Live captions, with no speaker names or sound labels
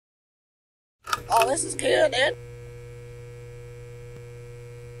Oh, this is good, dude.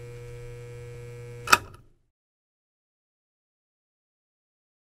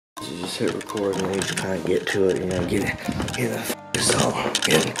 You just hit record and then you just kind of get to it, you know, get the song.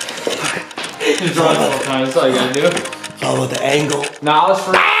 Just draw it all the time, that's all you gotta do. It's all with the angle. Nah, I was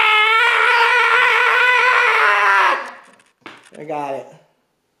for I got it.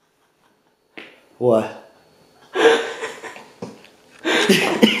 What?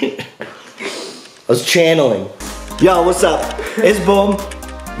 I was channeling. Yo, what's up? It's Boom.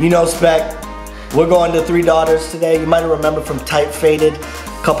 You know Speck. We're going to Three Daughters today. You might remember from Tight Faded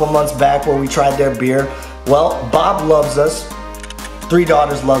a couple months back where we tried their beer. Well, Bob loves us. Three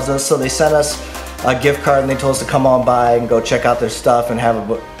Daughters loves us, so they sent us a gift card and they told us to come on by and go check out their stuff and have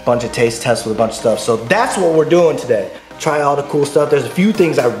a bunch of taste tests with a bunch of stuff. So that's what we're doing today. Try all the cool stuff. There's a few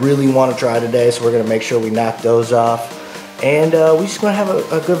things I really want to try today, so we're gonna make sure we knock those off. And we're just gonna have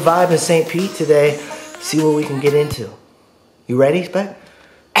a good vibe in St. Pete today. See what we can get into. You ready, Speck?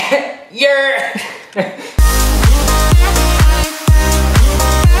 yeah.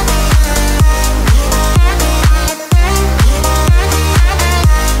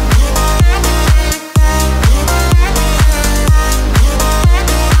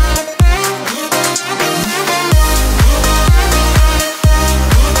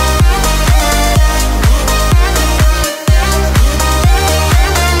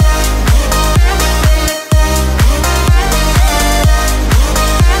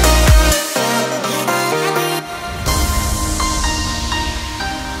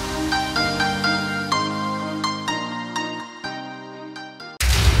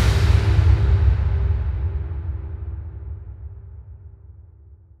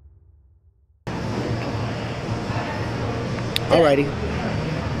 Alrighty,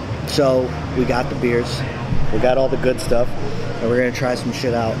 so we got the beers, we got all the good stuff, and we're gonna try some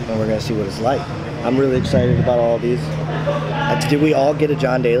shit out and we're gonna see what it's like. I'm really excited about all of these. Did we all get a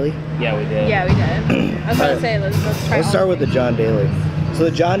John Daly? Yeah, we did. Yeah, we did. I was gonna say, let's try. Let's start with the John Daly. So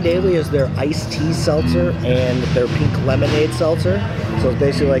the John Daly is their iced tea seltzer and their pink lemonade seltzer. So it's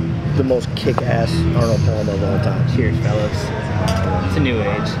basically like the most kick-ass Arnold Palmer of all time. Cheers, fellas. It's a new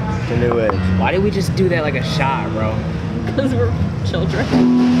age. It's a new age. Why did we just do that like a shot, bro? Because we're children.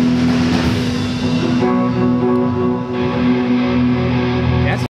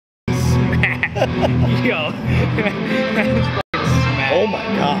 That's smack. Yo. That's smack. Oh my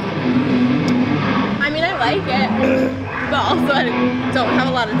god. I mean, I like it, but also I don't have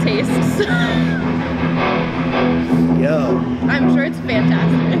a lot of taste. So Yo. I'm sure it's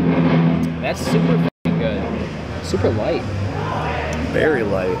fantastic. That's super fucking good. Super light. Very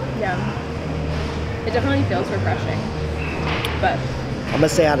light. Yeah. It definitely feels refreshing. But I'm gonna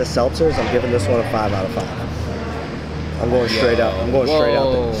say out of seltzers, I'm giving this one a 5 out of 5. I'm going straight out. I'm going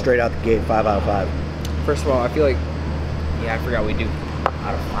straight out the gate, 5 out of 5. First of all, I feel like, yeah, I forgot we do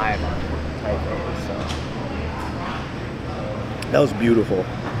out of 5 on type so. That was beautiful.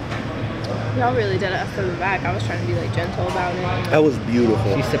 y'all really did it from the back. I was trying to be like gentle about it. That was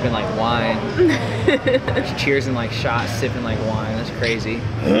beautiful. She's sipping like wine. She's cheersing like shots, sipping like wine. That's crazy.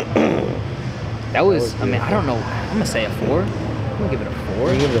 That was I mean, I don't know. I'm gonna say a 4. I'm gonna give it a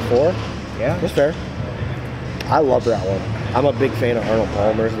 4. You give it a 4? Yeah. That's fair. I love that one. I'm a big fan of Arnold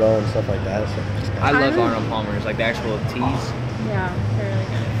Palmer's though and stuff like that. So. I love Arnold Palmer's, like the actual teas. Yeah, they're really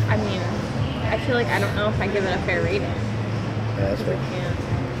good. I mean, I feel like I don't know if I give it a fair rating. Yeah, that's fair. I can't.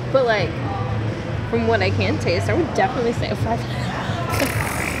 But like, from what I can taste, I would definitely say a 5.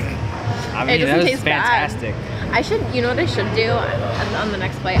 I mean, that was fantastic. Bad. I should, you know what I should do on the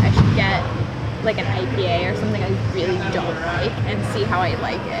next flight? I should get like an IPA or something I really don't like and see how I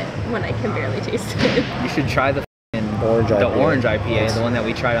like it when I can barely taste it. You should try the orange IPA, the one that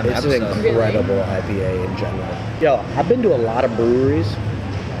we tried on the episode. It's an incredible IPA in general. Yo, I've been to a lot of breweries.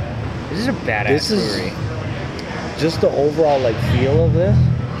 This is a badass brewery. Just the overall like feel of this.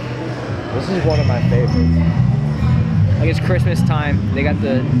 This is one of my favorites. Like it's Christmas time. They got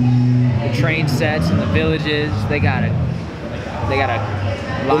the train sets and the villages. They got a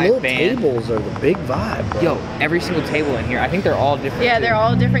live band. The little tables are the big vibe, bro. Yo, every single table in here. I think they're all different. Yeah, too. they're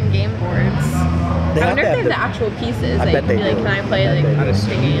all different game boards. I wonder if they have the actual pieces. I bet they do. Like, can I play like the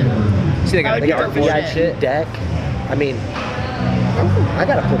game? See, they got a VIP deck. I mean, I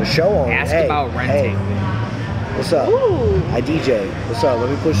gotta put a show on. Ask about renting. Hey, what's up? Ooh. I DJ. What's up? Let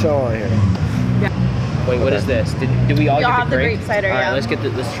me put a show on here. Yeah. Wait, what is this? Did we all get the grape? Cider, all right, yeah.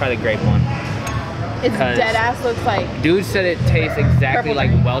 let's try the grape one. It's dead ass looks like. Dude said it tastes exactly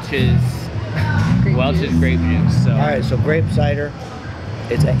like Welch's grape juice. So. All right, so grape cider.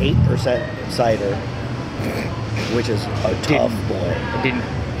 It's an 8% cider, which is a tough boy. It didn't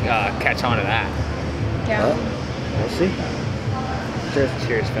catch on to that. Yeah. Well, we'll see.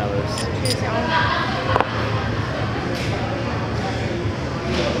 Cheers, fellas. Cheers, y'all.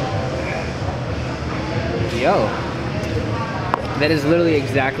 Yo, that is literally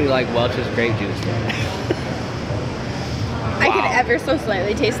exactly like Welch's grape juice. I can ever so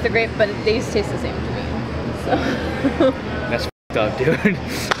slightly taste the grape, but these taste the same to me. So. That's f***ed up, dude.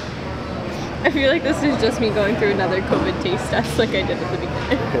 I feel like this is just me going through another COVID taste test like I did at the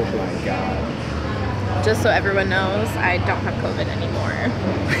beginning. Oh my god. Just so everyone knows, I don't have COVID anymore.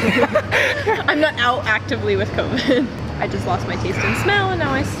 I'm not out actively with COVID. I just lost my taste and smell, and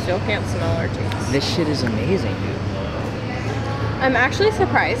now I still can't smell or taste. This shit is amazing, dude. I'm actually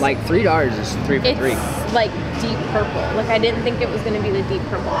surprised. Like $3 is 3 for 3. It's like deep purple. Like I didn't think it was gonna be the deep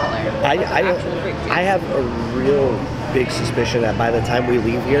purple color. I have a real big suspicion that by the time we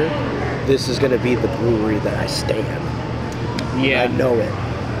leave here, this is gonna be the brewery that I stay in. Yeah. I know it.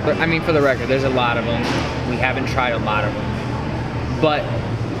 But, I mean, for the record, there's a lot of them. We haven't tried a lot of them. But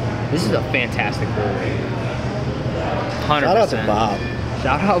this is a fantastic brewery. 100%. Shout out to Bob.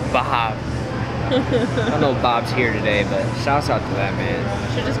 Shout out Bob. I don't know if Bob's here today, but shouts out to that man.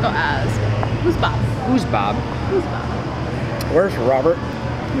 Should just go ask. Who's Bob? Who's Bob? Who's Bob? Where's Robert?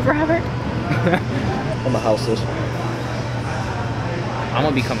 Robert? I'm a houseless. I'm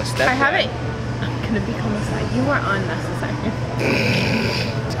gonna become a stepdad. I haven't. I'm gonna become a side. You are unnecessary.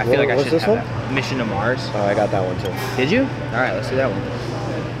 I feel like I What's should this have one? that. Mission to Mars. Oh, I got that one too. Did you? All right, let's do that one.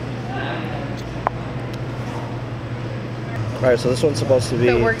 All right, so this one's supposed to be.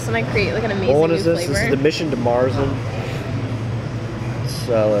 If it works and I create like an amazing What is new this? flavor. This is the Mission to Mars one.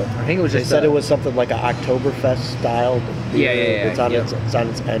 So I think it was they just said it was something like an Oktoberfest style. Yeah. It's on Yep. it's on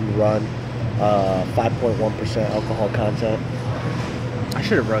its end run. 5.1% alcohol content. I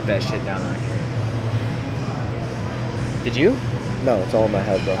should have wrote that shit down on here. Did you? No, it's all in my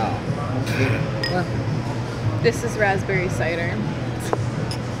head, bro. Oh. Well, This is raspberry cider.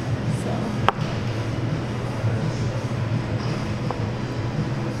 So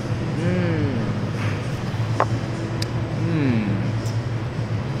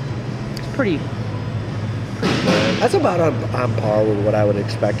it's pretty good. That's about on par with what I would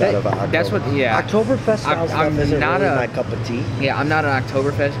expect out of an Oktober. That's what, yeah. Oktoberfest style stuff I'm isn't not really a- my cup of tea. Yeah, I'm not an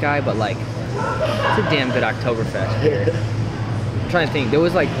Oktoberfest guy, but like, it's a damn good Oktoberfest beer. I'm trying to think. There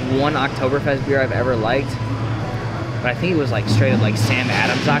was like one Oktoberfest beer I've ever liked, but I think it was like straight up like Sam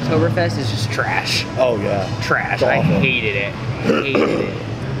Adams Oktoberfest is just trash. Oh yeah. Trash. It's I awful. hated it. Hated it.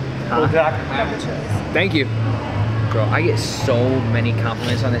 Huh? Thank you. Bro, I get so many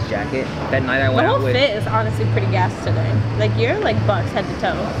compliments on this jacket. That night I the went whole out with... fit is honestly pretty gas today. Like you're like Bucks head to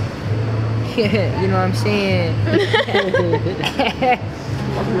toe. Yeah, you know what I'm saying?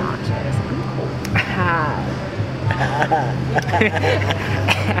 Obnoxious.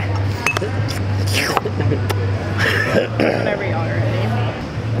 Whatever y'all are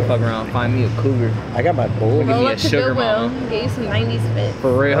ready. Fuck around, find me a cougar. I got my bowl. Give me Roll a up to sugar Goodwill. mama. Get you some 90s fit.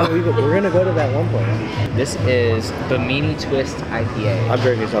 For real. We're gonna go to that one place. This is Bimini Twist IPA. I'm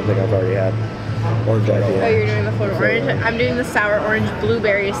drinking something I've already had. Orange Oh, IPA. you're doing the Florida orange? I'm doing the sour orange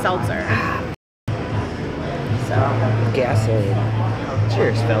blueberry seltzer. So, Gasoline.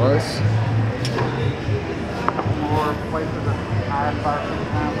 Cheers, fellas.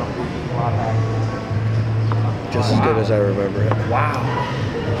 Just as good as I remember it. Wow.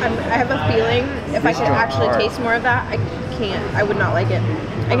 I have a feeling if I These could drunk actually hard. taste more of that, I can't. I would not like it.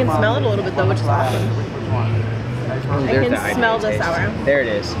 I can smell it a little bit though, which is awesome. Ooh, I there's can the IPA smell the taste. sour. There it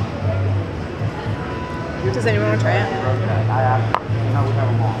is. Does anyone want to try it?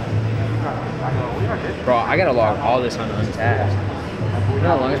 Bro, I gotta log all this on Untapped. You know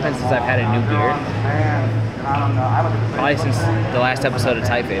how long it's been since I've had a new beer? Probably since the last episode of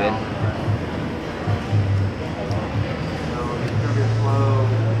Type Faded.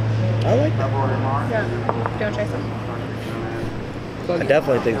 I like that. Yeah. Do you want to try some? I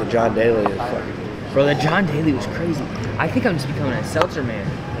definitely think the John Daly is fucking. Bro, that John Daly was crazy. I think I'm just becoming a seltzer man.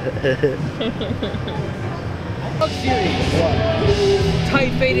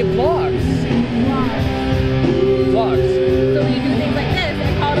 Tight faded vlogs. Vlogs. So when you do things like this, I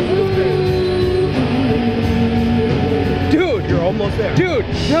call it a booze cruise. Dude, You're almost there. dude,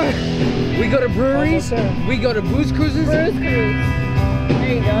 we go to breweries, Almost there. we go to booze cruises. Booze cruise.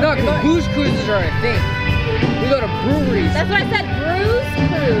 There you go. No, You're because going- booze cruises are a thing. We go to breweries. That's what I said, Brews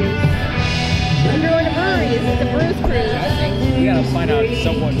Cruise. If you're going to breweries, it's a Brews Cruise. We gotta find out if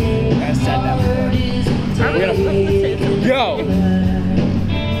someone has said that before. I'm gonna Yo! Good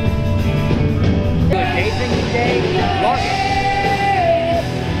day drinking day. Vlog it.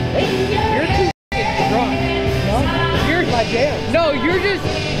 You're too f***ing drunk. Here's my jam. No, you're just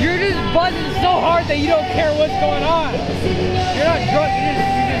buzzing so hard that you don't care what's going on. You're not drunk, you're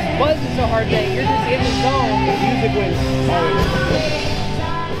just buzzing so hard that you're just in the zone. The music was.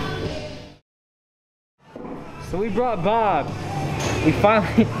 So we brought Bob.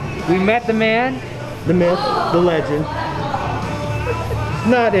 We met the man. The myth, the legend.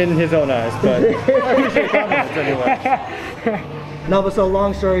 Not in his own eyes, but I appreciate compliments anyway. No, but so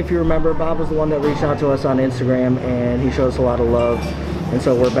long story, if you remember, Bob was the one that reached out to us on Instagram, and he showed us a lot of love. And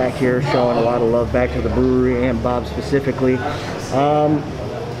so we're back here showing a lot of love back to the brewery and Bob specifically.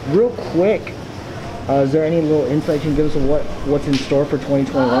 Real quick, is there any little insight you can give us of what's in store for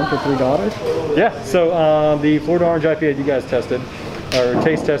 2021 for Three Daughters? Yeah, so the Florida Orange IPA you guys tested, or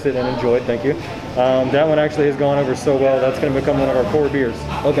taste tested and enjoyed, thank you. That one actually has gone over so well, that's going to become one of our core beers.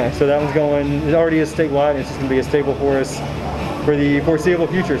 Okay. So that one's going, it already is statewide, and it's just going to be a staple for us for the foreseeable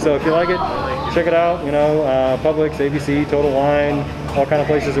future. So if you like it, check it out. You know, Publix, ABC, Total Wine, all kind of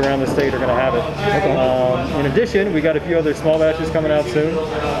places around the state are going to have it. Okay. In addition, we got a few other small batches coming out soon.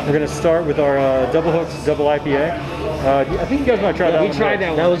 We're going to start with our Double Hooks Double IPA. I think you guys might try that one. We tried that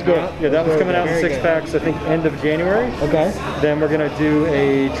one. That was good. Yeah, that one's coming out in 6-packs, I think, end of January. Okay. Then we're going to do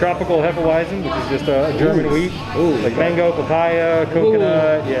a Tropical Hefeweizen, which is just a German wheat. Ooh. Like mango, papaya,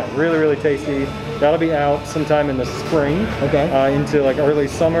 coconut. Ooh. Yeah, really, really tasty. That'll be out sometime in the spring. Okay. Into like early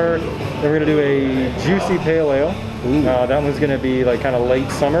summer. Then we're going to do a Juicy Pale Ale. That one's going to be like kind of late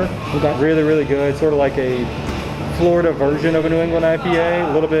summer. Okay. Really, really good. Sort of like a Florida version of a New England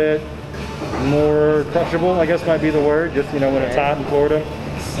IPA. A little bit more crushable, I guess might be the word, just, you know, when it's hot in Florida.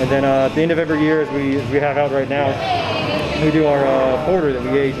 And then at the end of every year, as we have out right now, we do our porter that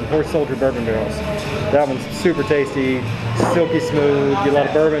we age in Horse Soldier bourbon barrels. That one's super tasty, silky smooth, get a lot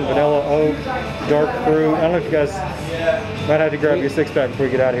of bourbon, vanilla, oak, dark fruit. I don't know if you guys might have to grab your 6-pack before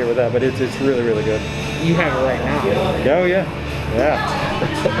you get out of here with that, but it's really, really good. You have it right now. Oh yeah,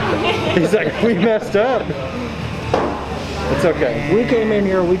 yeah. He's like, we messed up. It's okay. We came in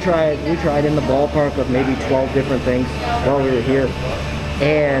here, we tried in the ballpark of maybe 12 different things while we were here.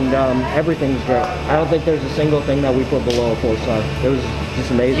 And everything's great. I don't think there's a single thing that we put below a 4-star. It was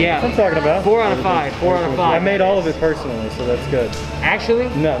just amazing. Yeah. That's what I'm talking about. 4 out of 5. 4 out of 5. I made all of it personally, so that's good. Actually?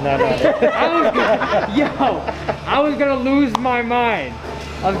 No. I was gonna lose my mind.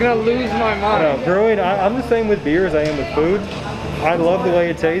 No, brewing, I'm the same with beer as I am with food. I love the way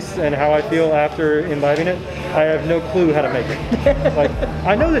it tastes and how I feel after imbibing it. I have no clue how to make it. Like,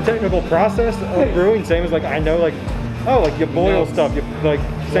 I know the technical process of brewing, same as like, I know like, oh, like you boil stuff, you like,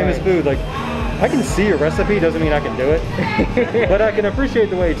 same as food. Like, I can see a recipe, doesn't mean I can do it. But I can appreciate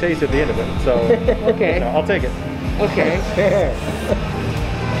the way it tastes at the end of it. So, okay. You know, I'll take it. Okay.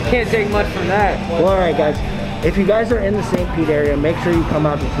 Can't take much from that. Well, alright guys, if you guys are in the St. Pete area, make sure you come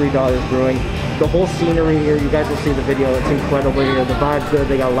out to Three Daughters Brewing. The whole scenery here, you guys will see the video, it's incredible here. The vibe's good,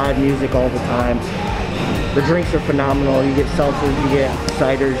 they got live music all the time. The drinks are phenomenal. You get seltzers, you get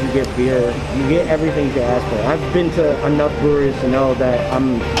ciders, you get beer, you get everything you ask for. I've been to enough breweries to know that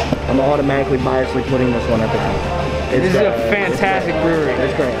I'm automatically biasly putting this one at the top. This is a fantastic brewery.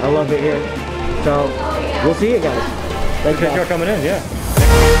 It's great. I love it here. So we'll see you guys. Thanks for coming in. Yeah.